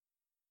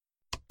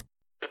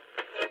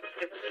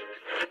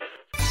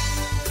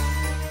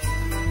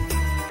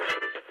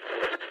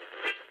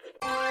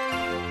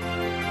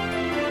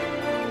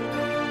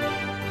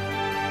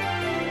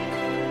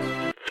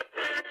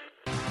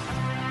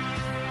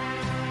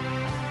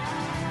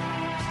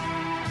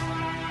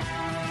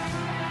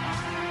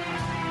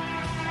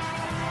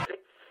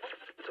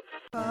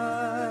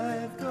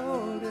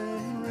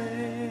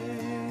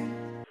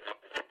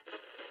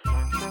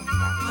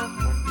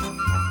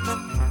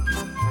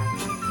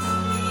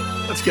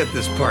Let's get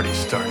this party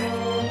started.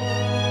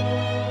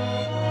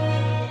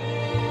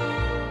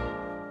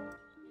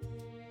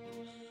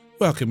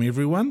 Welcome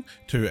everyone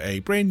to a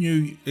brand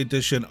new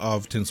edition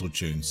of Tinsel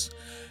Tunes.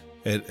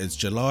 It is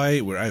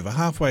July, we're over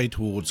halfway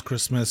towards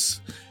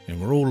Christmas, and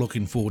we're all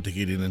looking forward to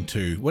getting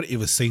into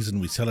whatever season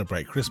we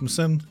celebrate Christmas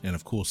in. And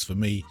of course for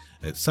me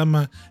it's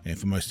summer, and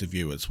for most of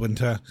you it's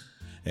winter,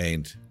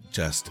 and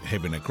just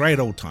having a great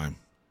old time.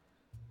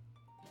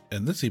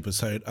 In this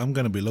episode I'm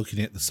going to be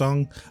looking at the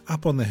song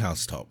Up on the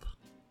Housetop.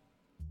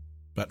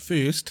 But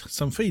first,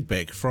 some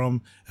feedback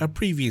from our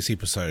previous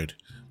episode,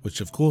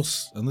 which of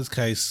course in this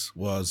case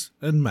was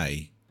in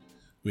May,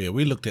 where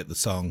we looked at the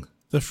song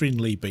The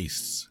Friendly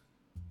Beasts.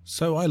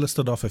 So I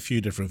listed off a few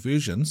different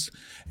versions,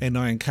 and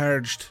I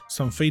encouraged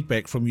some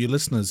feedback from you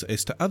listeners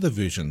as to other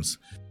versions.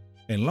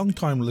 And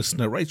long-time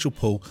listener Rachel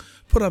Poole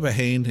put up a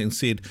hand and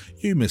said,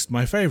 "You missed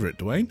my favourite,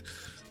 Dwayne.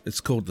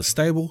 It's called The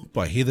Stable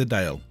by Heather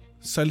Dale."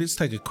 So let's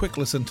take a quick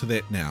listen to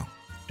that now.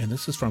 And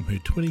this is from her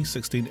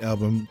 2016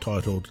 album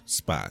titled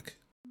Spark.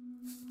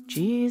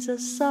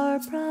 Jesus, our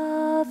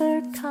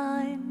brother,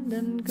 kind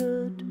and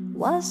good,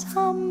 was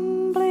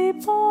humbly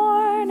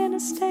born in a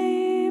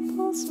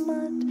stable's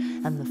mud,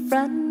 and the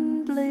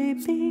friendly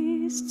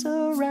beasts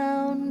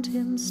around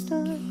him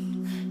stood.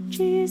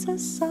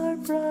 Jesus, our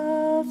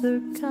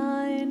brother,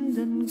 kind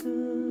and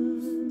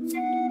good.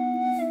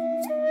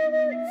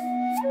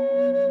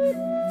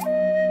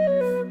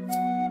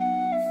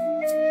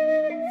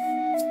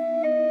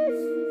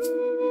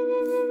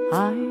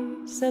 I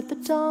said the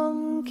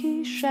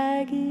donkey,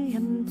 shaggy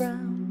and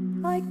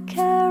brown, I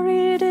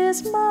carried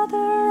his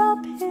mother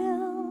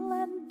uphill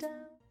and down.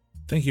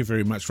 Thank you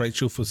very much,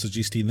 Rachel, for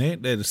suggesting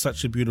that. That is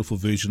such a beautiful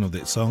version of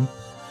that song.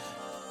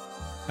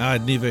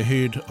 I'd never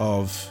heard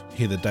of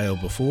Heather Dale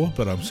before,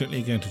 but I'm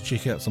certainly going to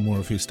check out some more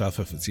of her stuff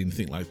if it's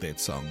anything like that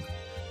song.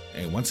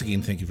 And once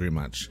again, thank you very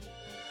much.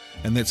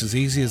 And that's as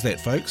easy as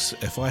that, folks.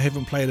 If I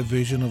haven't played a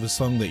version of a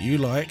song that you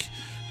like,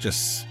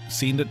 just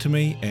send it to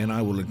me and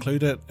I will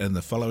include it in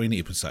the following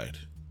episode.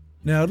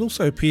 Now, it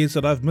also appears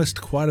that I've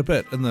missed quite a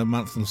bit in the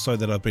month or so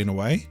that I've been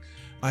away.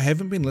 I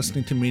haven't been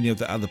listening to many of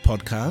the other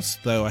podcasts,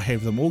 though I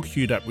have them all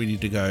queued up ready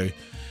to go.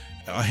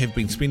 I have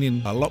been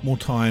spending a lot more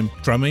time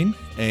drumming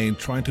and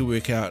trying to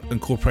work out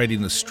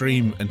incorporating the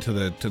stream into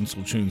the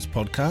Tinsel Tunes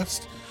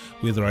podcast,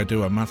 whether I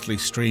do a monthly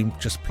stream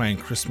just playing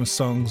Christmas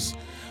songs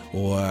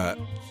or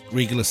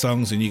regular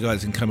songs and you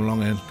guys can come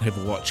along and have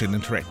a watch and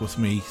interact with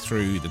me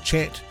through the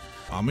chat.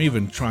 I'm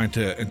even trying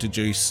to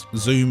introduce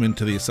Zoom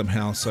into there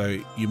somehow, so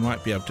you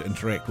might be able to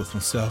interact with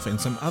myself and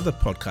some other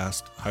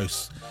podcast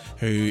hosts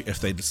who,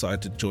 if they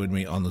decide to join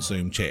me on the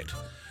Zoom chat,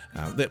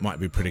 that might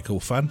be pretty cool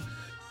fun.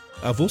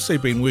 I've also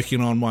been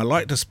working on my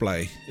light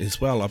display as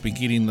well. I've been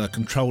getting the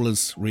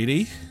controllers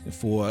ready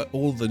for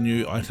all the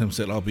new items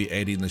that I'll be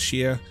adding this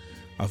year.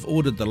 I've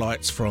ordered the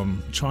lights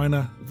from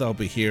China. They'll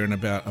be here in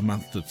about a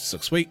month to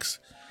 6 weeks,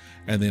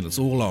 and then it's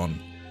all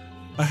on.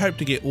 I hope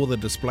to get all the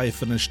display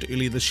finished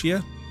early this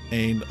year,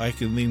 and I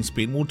can then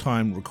spend more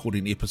time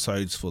recording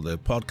episodes for the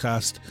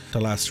podcast to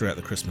last throughout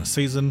the Christmas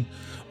season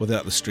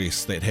without the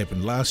stress that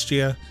happened last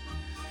year.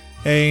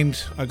 And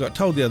I got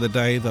told the other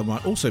day that I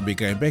might also be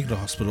going back to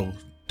hospital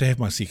to have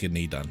my second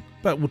knee done,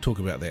 but we'll talk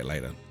about that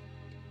later.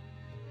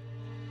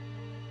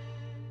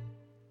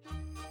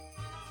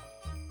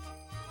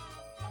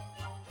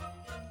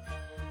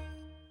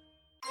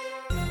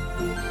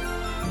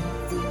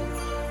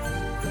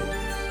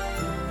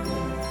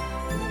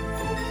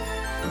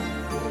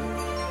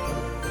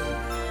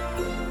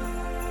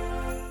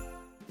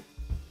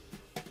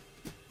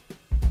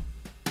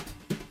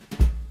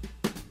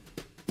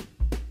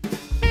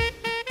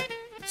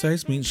 So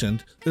as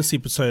mentioned, this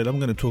episode I'm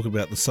going to talk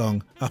about the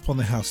song Up on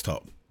the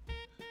Housetop.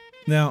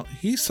 Now,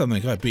 here's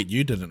something I bet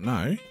you didn't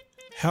know.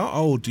 How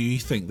old do you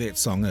think that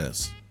song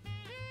is?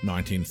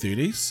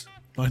 1930s?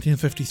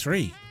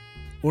 1953?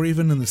 Or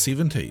even in the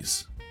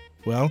 70s?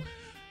 Well,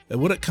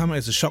 would it come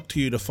as a shock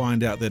to you to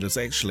find out that it's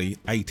actually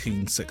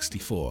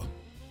 1864?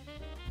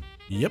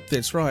 Yep,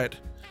 that's right.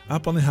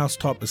 Up on the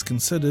Housetop is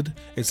considered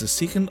as the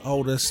second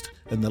oldest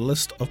in the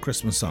list of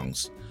Christmas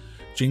songs.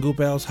 Jingle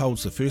Bells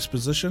holds the first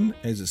position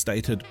as it's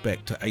dated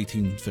back to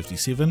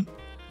 1857,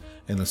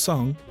 and the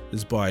song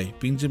is by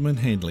Benjamin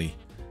Handley,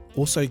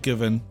 also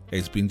given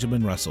as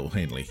Benjamin Russell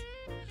Handley.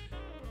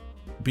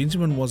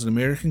 Benjamin was an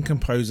American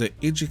composer,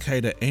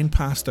 educator and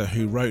pastor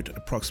who wrote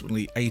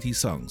approximately 80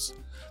 songs.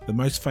 The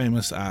most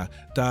famous are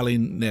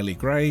Darling Nellie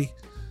Gray,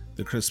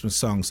 the Christmas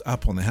songs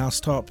Up on the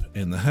Housetop,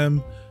 and the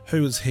hymn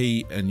Who Is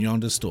He in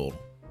Yonder Stall.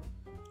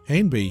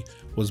 Handley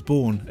was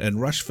born in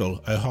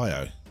Rushville,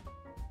 Ohio.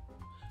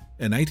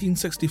 In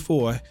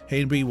 1864,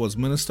 Handley was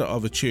minister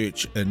of a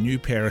church in New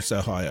Paris,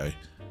 Ohio,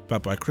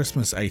 but by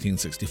Christmas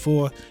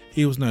 1864,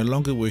 he was no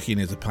longer working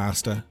as a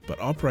pastor, but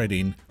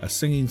operating a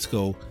singing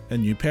school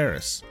in New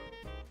Paris.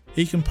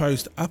 He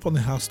composed Up on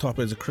the Housetop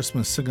as a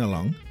Christmas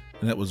sing-along,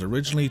 and it was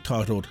originally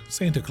titled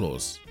Santa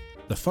Claus.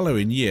 The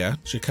following year,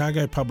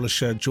 Chicago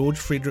publisher George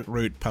Frederick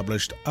Root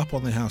published Up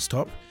on the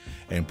Housetop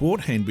and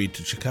brought Handley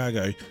to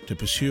Chicago to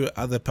pursue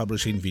other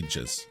publishing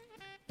ventures.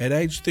 At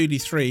age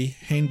 33,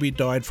 Hanby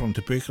died from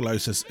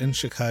tuberculosis in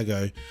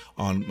Chicago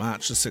on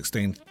March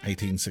 16,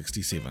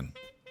 1867.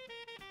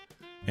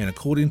 And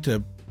according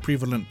to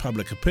prevalent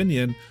public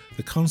opinion,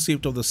 the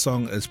concept of the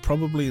song is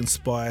probably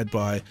inspired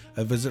by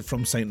A Visit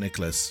from St.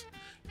 Nicholas,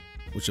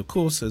 which of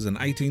course is an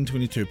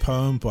 1822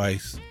 poem by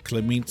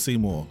Clement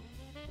Seymour,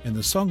 and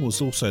the song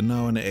was also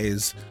known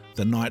as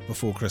The Night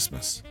Before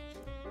Christmas.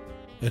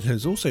 It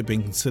has also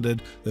been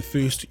considered the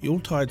first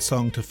Yuletide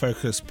song to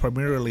focus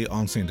primarily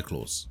on Santa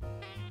Claus.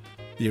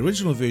 The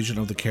original version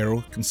of the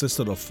carol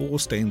consisted of 4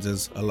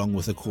 stanzas along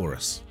with a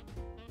chorus.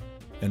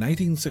 In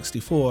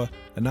 1864,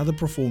 another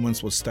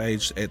performance was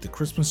staged at the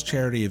Christmas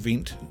charity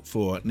event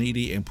for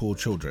needy and poor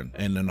children,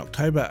 and in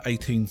October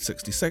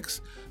 1866,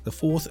 the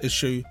 4th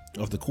issue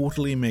of the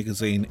quarterly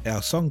magazine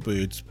Our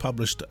Songbirds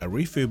published a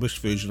refurbished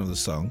version of the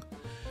song.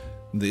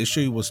 The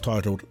issue was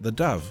titled The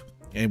Dove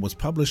and was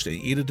published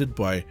and edited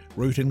by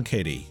Root and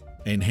Caddy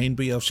and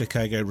Hanby of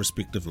Chicago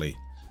respectively.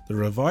 The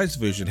revised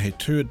version had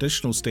 2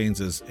 additional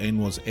stanzas and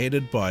was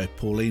added by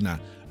Paulina,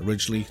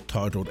 originally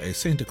titled as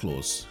Santa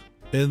Claus.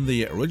 In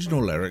the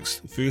original lyrics,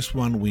 the first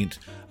one went,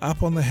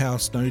 "Up on the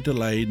house, no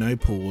delay, no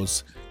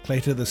pause,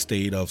 clatter the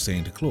steed of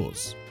Santa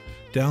Claus.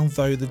 Down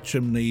through the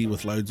chimney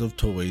with loads of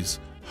toys,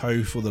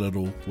 ho for the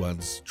little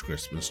ones'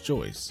 Christmas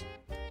joys."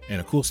 And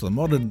of course the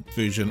modern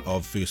version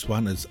of verse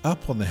 1 is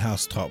 "Up on the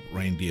housetop,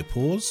 reindeer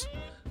paws."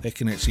 That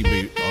can actually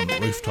be on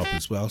rooftop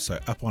as well, so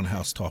up on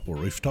housetop or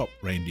rooftop,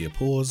 reindeer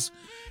paws.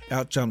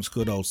 Out jumps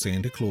good old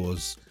Santa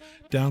Claus.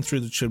 Down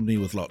through the chimney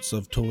with lots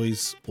of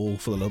toys, all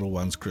for the little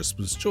ones'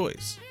 Christmas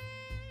joys.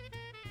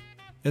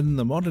 In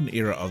the modern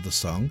era of the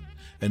song,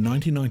 in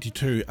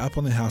 1992, Up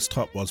on the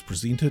Housetop was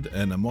presented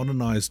in a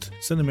modernised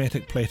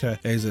cinematic platter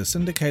as a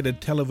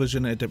syndicated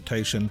television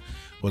adaptation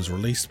was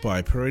released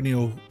by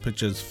Perennial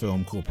Pictures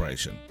Film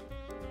Corporation.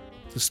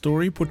 The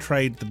story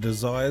portrayed the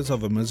desires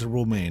of a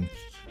miserable man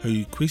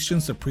who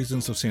questions the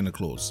presence of Santa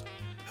Claus.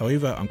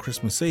 However, on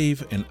Christmas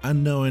Eve, an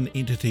unknown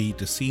entity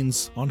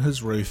descends on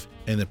his roof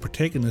and the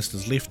protagonist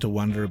is left to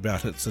wonder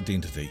about its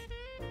identity.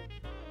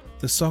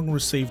 The song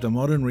received a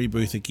modern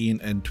rebirth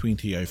again in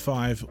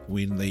 2005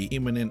 when the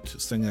eminent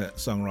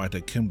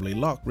singer-songwriter Kimberly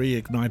Locke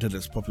reignited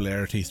its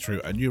popularity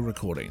through a new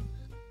recording.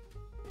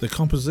 The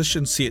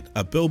composition set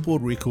a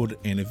Billboard record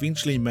and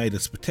eventually made a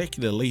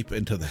spectacular leap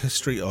into the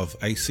history of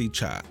AC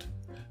chart,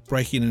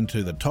 breaking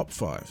into the top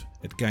 5.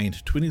 It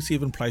gained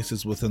 27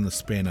 places within the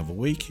span of a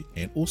week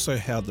and also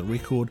held the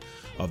record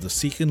of the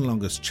second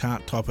longest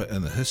chart topper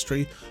in the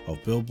history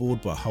of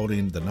Billboard by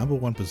holding the number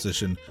 1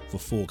 position for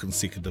 4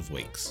 consecutive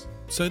weeks.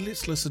 So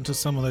let's listen to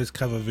some of those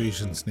cover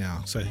versions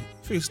now. So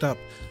first up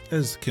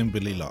is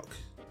Kimberly Locke.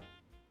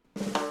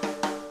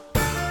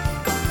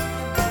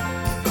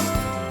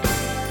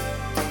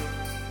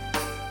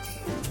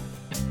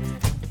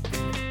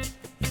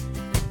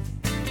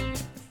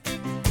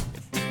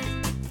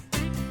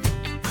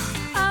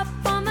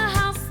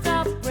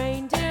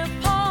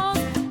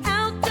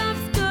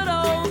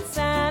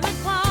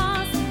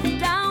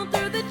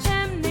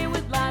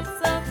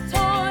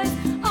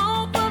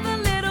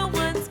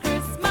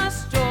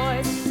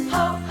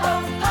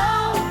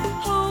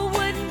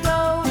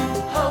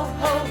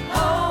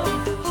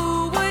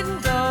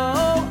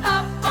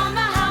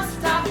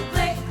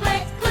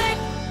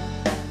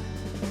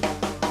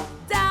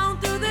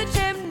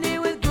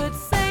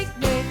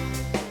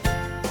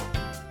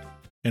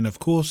 And of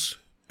course,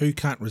 who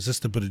can't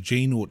resist a bit of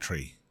Gene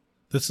Autry?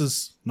 This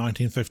is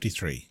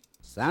 1953.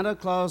 Santa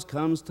Claus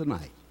comes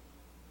tonight.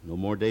 No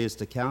more days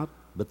to count,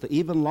 but the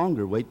even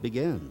longer wait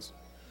begins.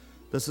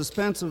 The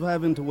suspense of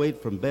having to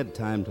wait from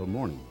bedtime till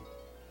morning.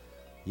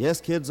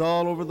 Yes, kids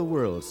all over the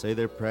world say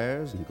their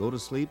prayers and go to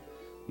sleep,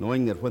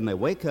 knowing that when they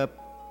wake up,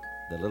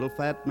 the little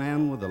fat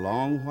man with the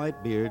long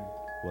white beard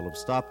will have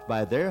stopped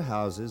by their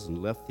houses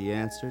and left the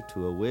answer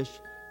to a wish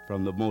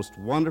from the most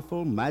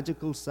wonderful,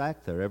 magical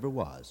sack there ever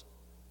was.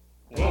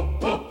 Ho,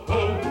 ho,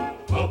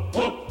 ho, ho,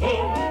 ho,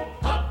 ho.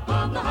 Up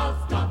on the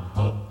housetop,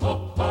 ho,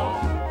 ho,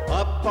 ho.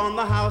 Up on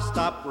the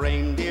housetop,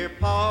 reindeer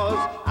paws.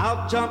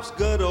 Out jumps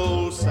good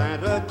old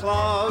Santa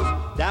Claus.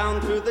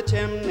 Down through the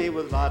chimney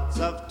with lots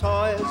of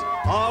toys,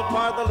 all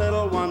for the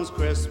little ones'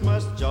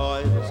 Christmas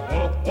joys.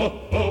 Ho, ho,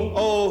 ho.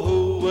 Oh,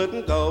 who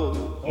wouldn't go?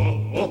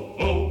 Ho, ho,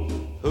 ho.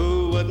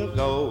 Who wouldn't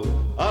go?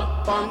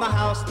 Up on the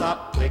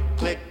housetop, click,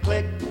 click,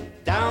 click.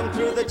 Down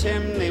through the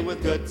chimney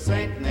with good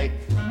Saint Nick.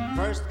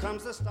 First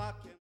comes the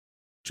stocking.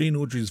 Gene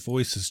Autry's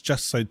voice is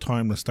just so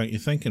timeless, don't you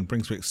think, and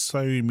brings back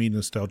so many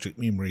nostalgic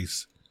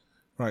memories.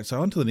 Right,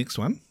 so on to the next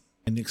one.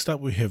 And next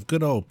up we have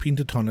good old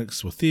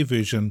Pentatonix with their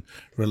version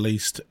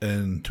released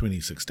in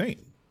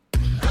 2016.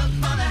 Up on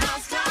the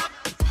housetop.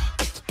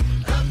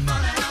 Up on the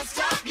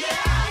housetop.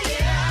 Yeah,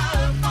 yeah.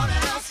 Up on the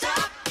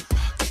housetop.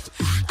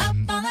 Up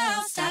on the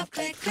housetop.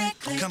 Click, click,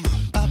 click. Come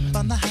on. Up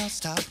on the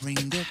housetop,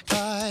 reindeer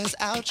paws.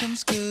 Out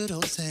jumps good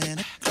old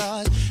Santa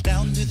Claus.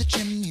 Down through the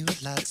chimney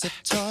with lots of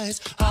toys,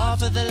 all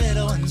for the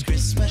little ones'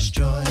 Christmas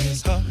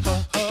joys. Ho,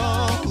 ho,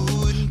 ho,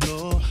 who wouldn't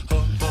go? Ho,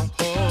 ho,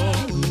 ho,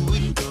 who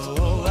wouldn't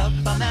go? Up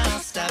on the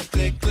housetop,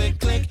 click, click,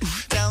 click.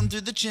 Down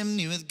through the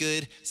chimney with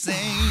good Saint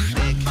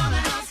Nick.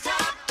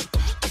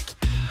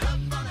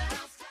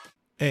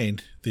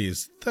 And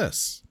there's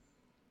this.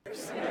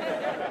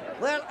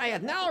 Well, I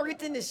have now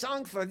written this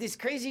song for this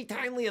crazy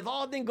time we have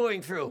all been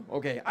going through.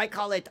 Okay, I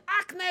call it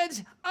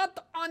Ahmed's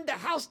Up on the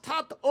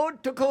Housetop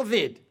Ode to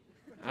COVID.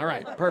 All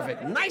right,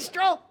 perfect.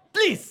 Maestro,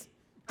 please.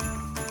 Is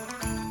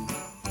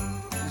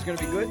this gonna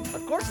be good?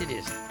 Of course it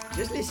is.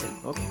 Just listen.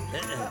 Okay.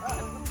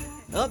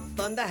 Up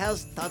on the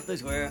housetop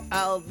is where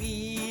I'll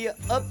be.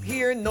 Up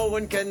here no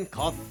one can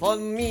cough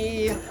on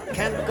me.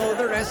 Can't go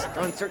to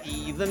restaurants or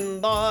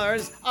even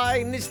bars.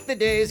 I miss the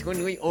days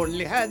when we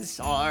only had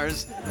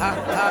SARS. Ha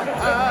ha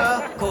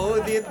ha,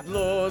 COVID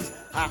blows.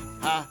 Ha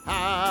ha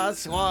ha,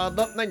 swab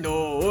up my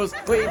nose.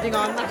 Waiting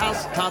on the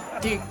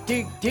housetop, tick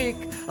tick tick.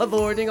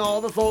 Avoiding all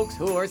the folks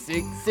who are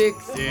sick, sick,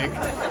 sick.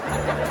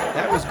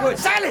 That was good.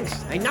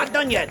 Silence! I'm not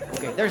done yet.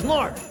 Okay, there's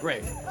more.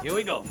 Great. Here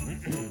we go.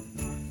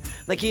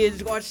 The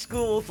kids watch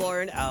school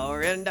for an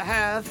hour and a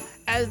half.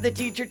 As the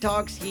teacher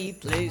talks, he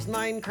plays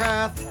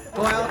Minecraft.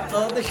 Go out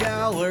of the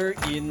shower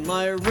in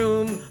my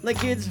room. The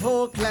kids'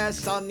 whole class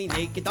saw me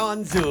naked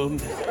on Zoom.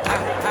 Ha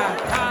ha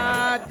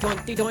ha,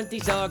 2020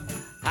 sucked.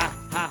 Ha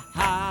ha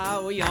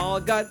ha, we all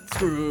got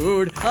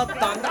screwed.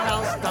 Up on the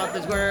housetop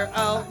is where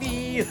I'll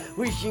be.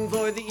 Wishing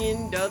for the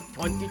end of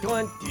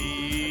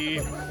 2020.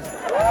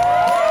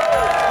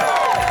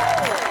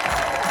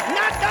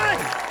 Not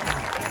done!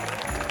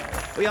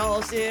 We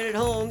all sit at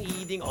home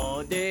eating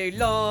all day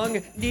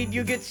long. Did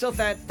you get so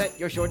fat that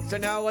your shorts are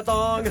now a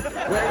thong?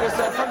 Wear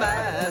yourself a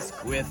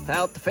mask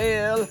without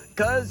fail,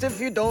 'cause if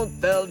you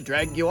don't, they'll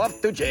drag you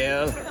off to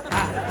jail. Ha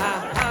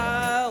ha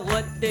ha,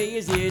 what day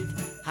is it?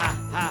 Ha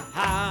ha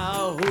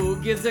ha, who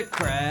gives a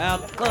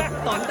crap?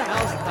 Up on the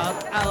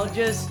housetop, I'll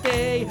just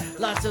stay.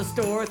 Lots of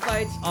store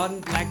fights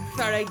on Black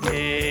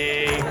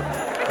Friday.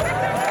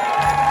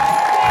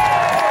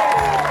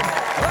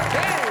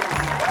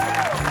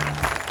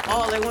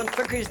 All I want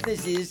for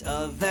Christmas is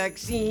a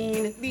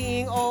vaccine.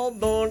 Being all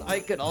bone, I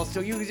could also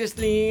use a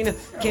spleen.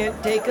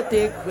 Can't take a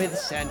pic with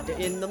Santa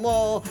in the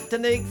mall. To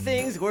make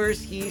things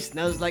worse, he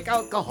smells like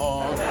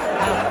alcohol.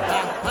 Ha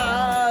ha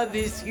ha,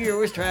 this year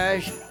was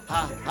trash.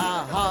 Ha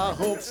ha ha,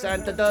 hope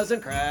Santa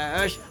doesn't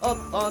crash.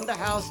 Up on the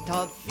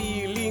housetop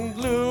feeling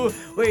blue,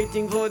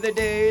 waiting for the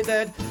day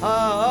that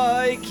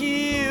I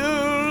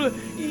kill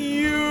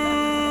you.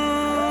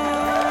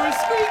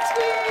 Squeak,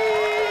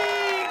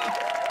 squeak!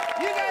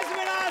 You guys have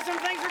been awesome.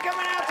 Thanks for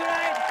coming out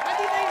tonight.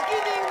 Happy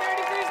Thanksgiving,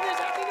 Merry Christmas,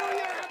 Happy New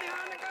Year, Happy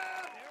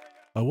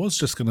Hanukkah. I was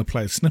just going to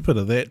play a snippet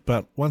of that,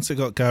 but once it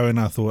got going,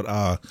 I thought,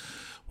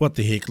 what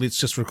the heck, let's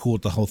just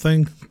record the whole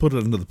thing, put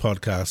it into the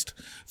podcast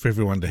for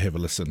everyone to have a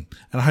listen.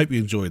 And I hope you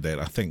enjoyed that.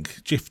 I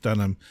think Jeff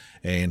Dunham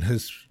and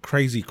his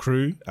crazy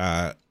crew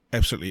are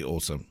absolutely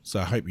awesome.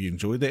 So I hope you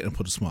enjoyed that and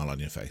put a smile on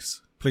your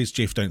face. Please,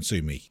 Jeff, don't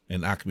sue me.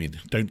 And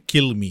Ahmed, don't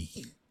kill me.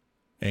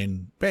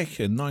 And back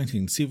in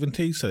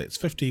 1970, so that's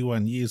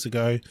 51 years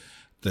ago,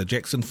 the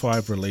Jackson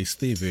 5 released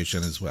their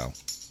version as well.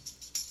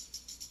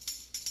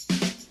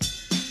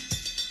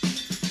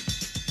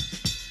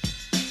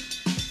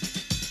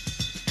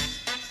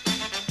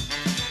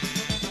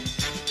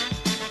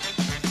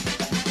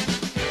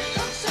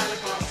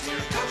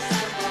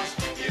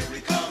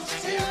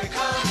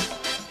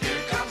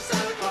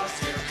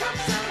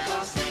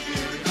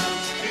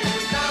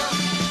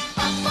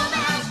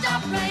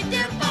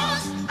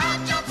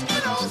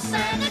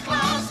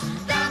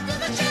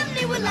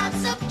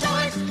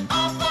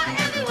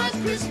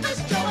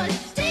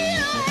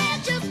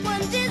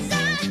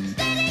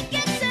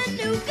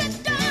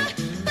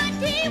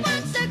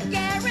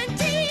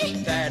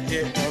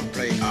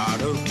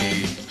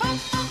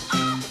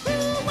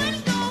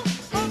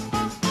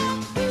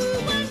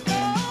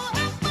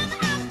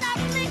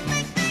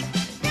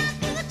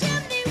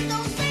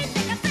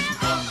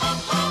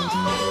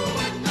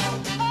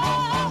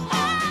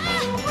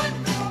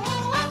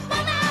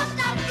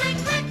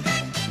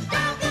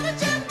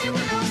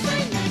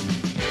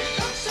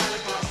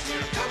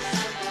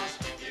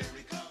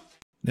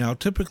 Now,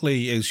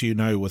 typically, as you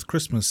know, with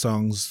Christmas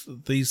songs,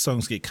 these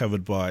songs get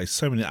covered by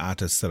so many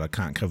artists that I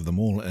can't cover them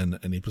all in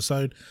an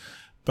episode.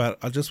 But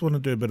I just want to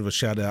do a bit of a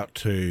shout out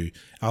to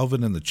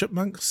Alvin and the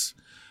Chipmunks,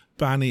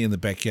 Barney and the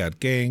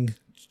Backyard Gang,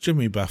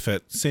 Jimmy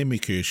Buffett, Sammy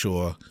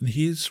Kershaw, and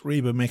here's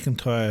Reba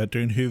McEntire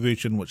doing her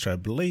version, which I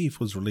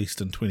believe was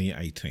released in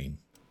 2018.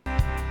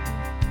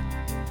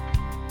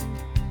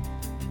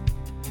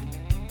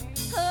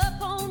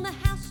 Up on the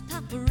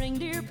housetop, a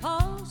reindeer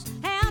paws.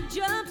 Out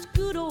jumps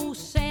good old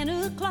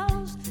Santa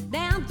Claus.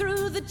 Down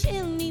through the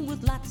chimney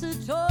with lots of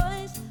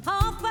toys.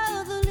 All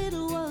for the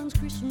little ones'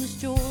 Christmas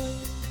joys.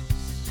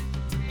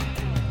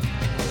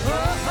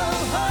 Ho, ho,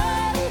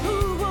 ho,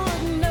 who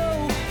wouldn't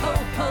know? Ho,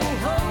 ho,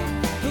 ho,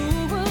 who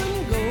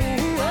wouldn't go?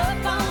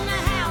 Up on the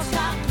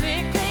housetop,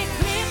 click, click,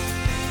 click.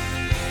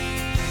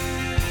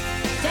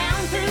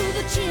 Down through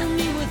the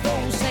chimney with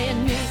old Saint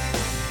Nick.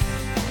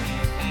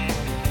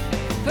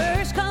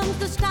 First comes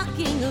the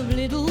stocking of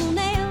little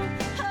Nell.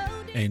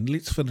 And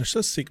let's finish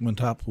this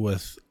segment up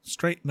with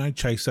Straight No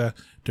Chaser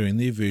doing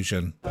their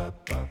version. Up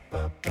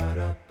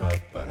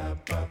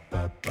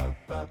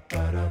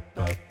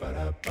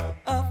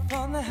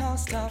on the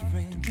housetop,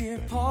 reindeer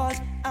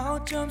paws.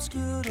 Out jumps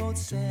good old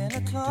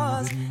Santa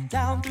Claus.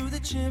 Down through the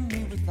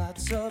chimney with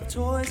lots of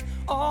toys.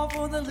 All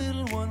for the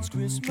little ones'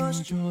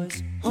 Christmas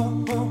joys.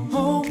 Ho, ho,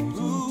 ho,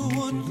 who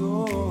would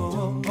go?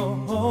 Ho, ho,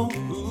 ho,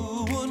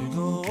 who would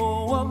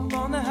go? Up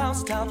on the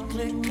housetop,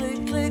 click,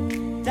 click, click.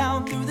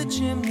 Down through the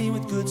chimney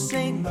with good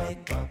Saint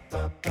Nick.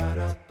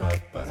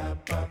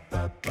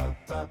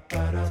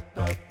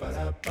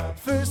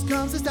 First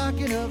comes the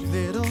stocking of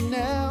little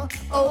Nell.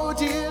 Oh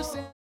dear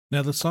Santa.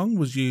 Now, the song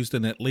was used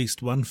in at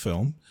least one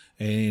film,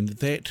 and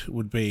that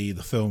would be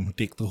the film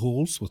Deck the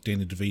Halls with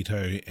Danny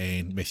DeVito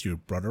and Matthew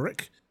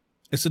Broderick.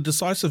 It's a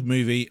decisive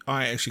movie.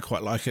 I actually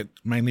quite like it,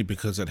 mainly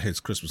because it has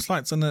Christmas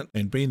lights in it,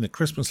 and being the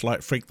Christmas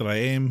light freak that I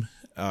am,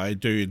 I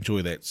do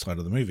enjoy that side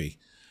of the movie.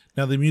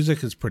 Now, the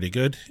music is pretty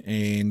good,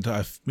 and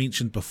I've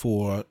mentioned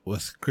before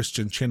with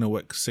Christian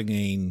Chenoweth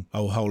singing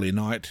Oh Holy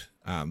Night,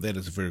 that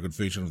is a very good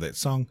version of that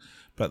song,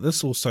 but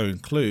this also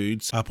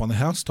includes Up on the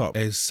Housetop,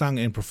 as sung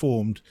and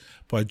performed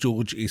by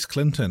George S.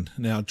 Clinton.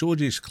 Now,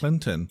 George S.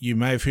 Clinton, you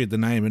may have heard the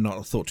name and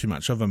not thought too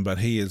much of him, but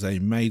he is a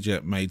major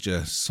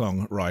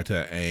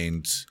songwriter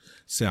and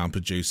sound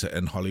producer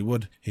in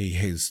Hollywood. He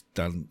has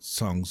done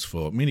songs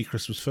for many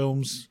Christmas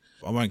films.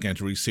 I won't go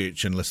into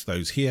research and list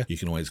those here. You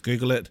can always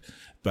Google it.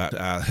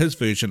 But his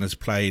version is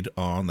played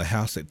on the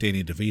house that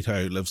Danny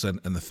DeVito lives in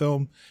the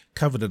film,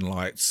 covered in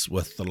lights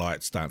with the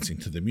lights dancing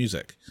to the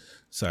music.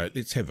 So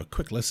let's have a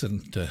quick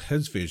listen to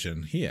his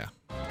version here.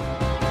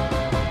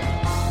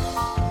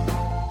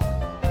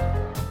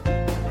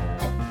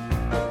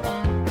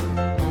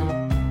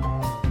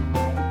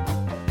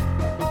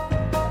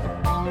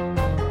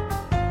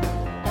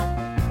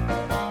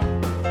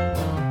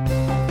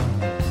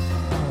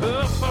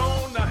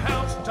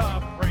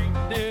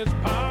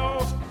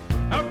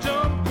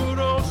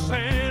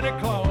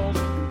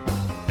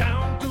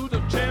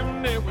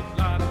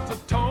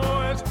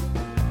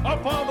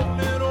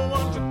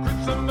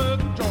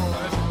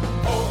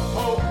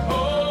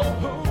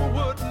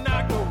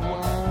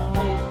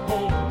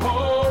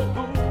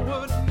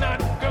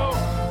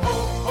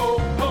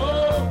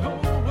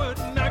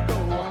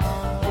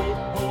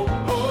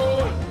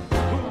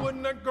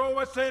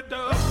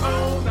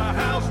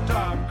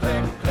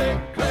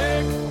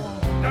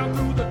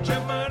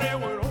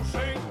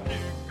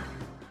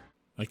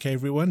 Okay,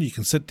 everyone, you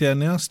can sit down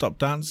now, stop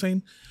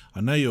dancing.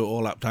 I know you're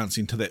all up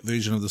dancing to that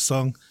version of the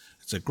song.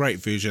 It's a great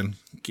version,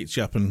 gets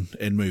you up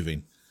and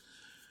moving.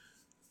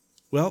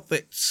 Well,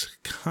 that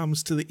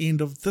comes to the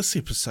end of this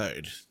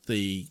episode.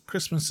 The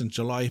Christmas in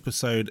July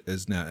episode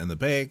is now in the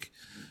bag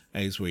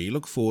as we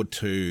look forward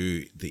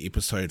to the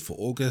episode for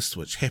August,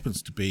 which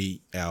happens to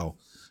be our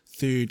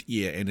 3rd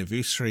year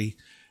anniversary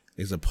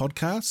as a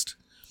podcast.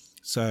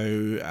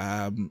 So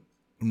I'm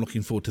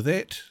looking forward to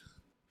that.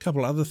 A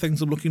couple other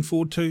things I'm looking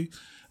forward to.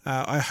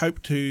 I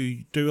hope to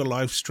do a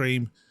live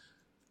stream.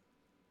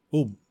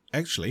 Well,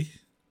 actually,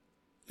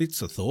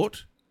 it's a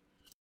thought.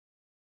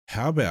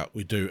 How about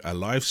we do a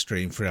live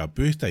stream for our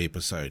birthday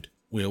episode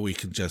where we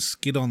can just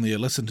get on there,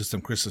 listen to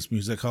some Christmas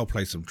music. I'll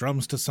play some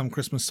drums to some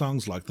Christmas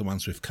songs like the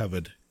ones we've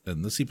covered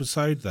in this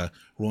episode, the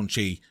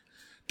raunchy,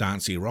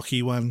 dancey,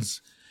 rocky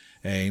ones.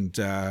 And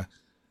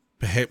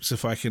perhaps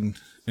if I can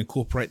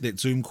incorporate that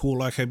Zoom call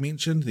like I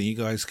mentioned, then you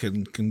guys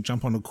can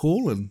jump on a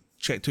call and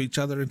chat to each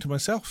other and to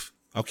myself.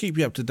 I'll keep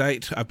you up to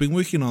date. I've been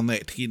working on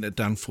that to get it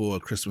done for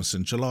Christmas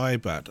in July,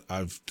 but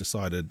I've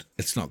decided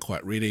it's not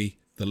quite ready.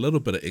 The little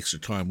bit of extra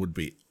time would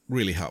be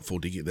really helpful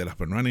to get that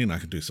up and running. I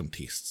can do some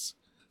tests.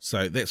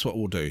 So that's what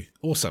we'll do.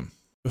 Awesome.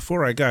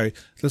 Before I go,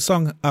 the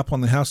song Up on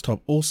the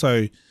Housetop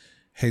also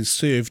has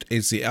served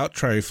as the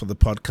outro for the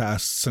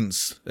podcast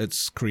since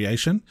its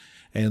creation.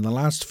 And in the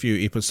last few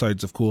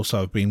episodes, of course,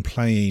 I've been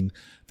playing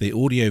the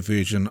audio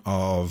version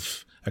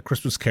of A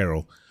Christmas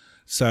Carol.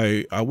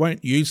 So I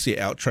won't use the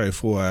outro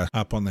for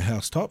Up on the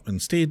Housetop.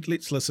 Instead,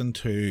 let's listen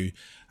to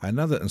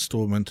another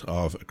installment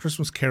of A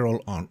Christmas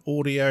Carol on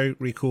audio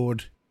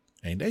record.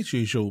 And as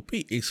usual,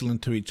 be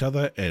excellent to each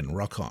other and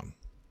rock on.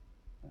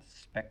 The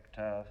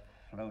spectre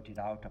floated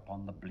out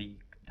upon the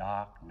bleak,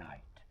 dark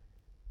night,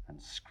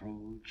 and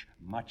Scrooge,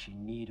 much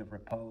in need of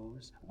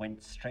repose,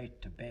 went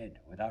straight to bed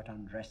without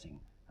undressing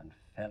and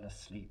fell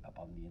asleep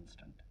upon the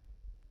instant.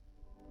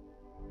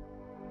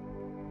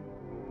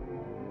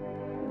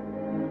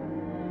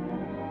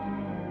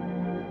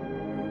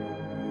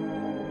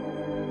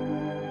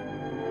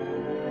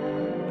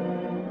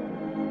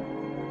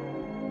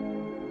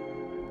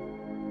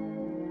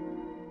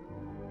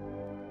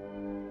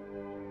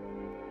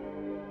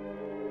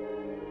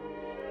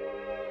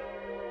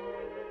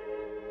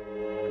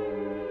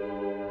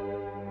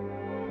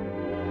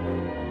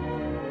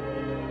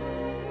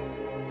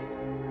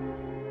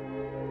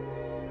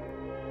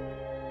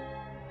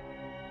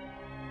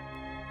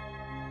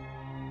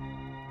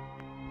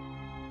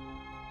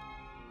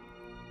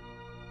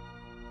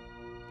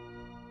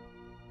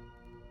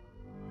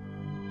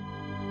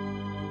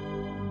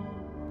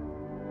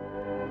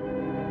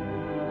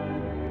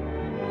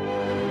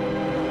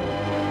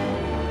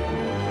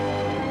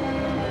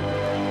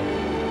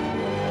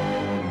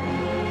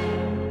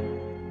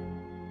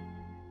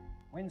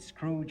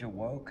 Scrooge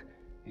awoke,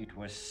 it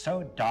was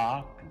so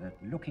dark that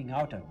looking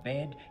out of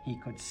bed, he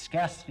could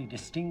scarcely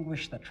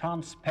distinguish the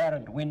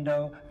transparent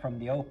window from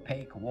the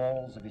opaque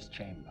walls of his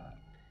chamber.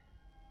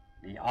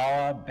 The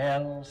hour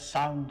bell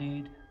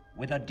sounded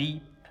with a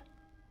deep,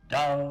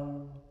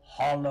 dull,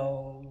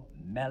 hollow,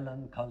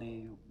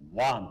 melancholy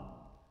 1.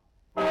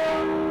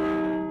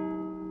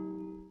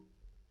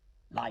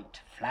 Light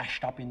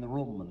flashed up in the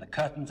room, and the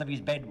curtains of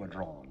his bed were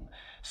drawn.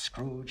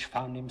 Scrooge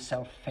found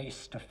himself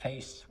face to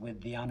face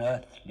with the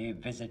unearthly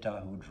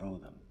visitor who drew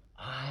them.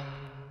 I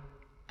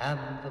am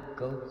the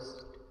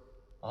ghost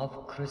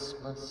of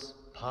Christmas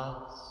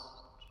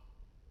past.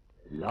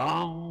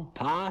 Long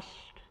past?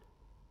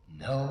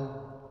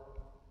 No,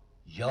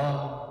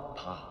 your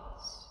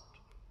past.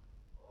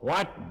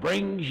 What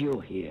brings you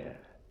here?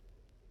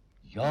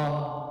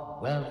 Your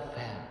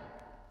welfare,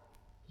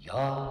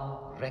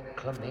 your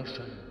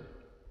reclamation.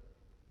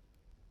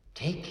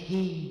 Take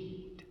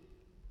heed,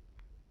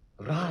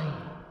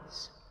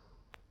 rise,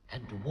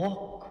 and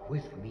walk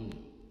with me.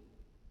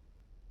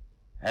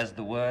 As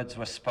the words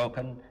were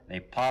spoken, they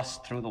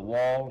passed through the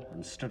wall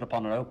and stood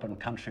upon an open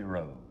country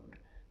road.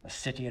 The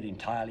city had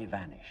entirely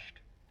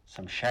vanished.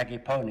 Some shaggy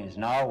ponies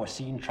now were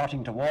seen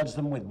trotting towards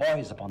them with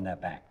boys upon their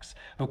backs,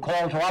 who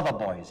called to other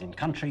boys in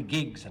country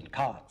gigs and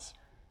carts.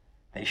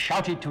 They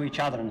shouted to each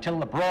other until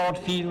the broad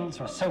fields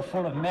were so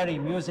full of merry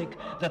music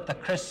that the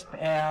crisp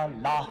air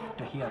laughed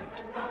to hear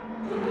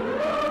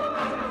it.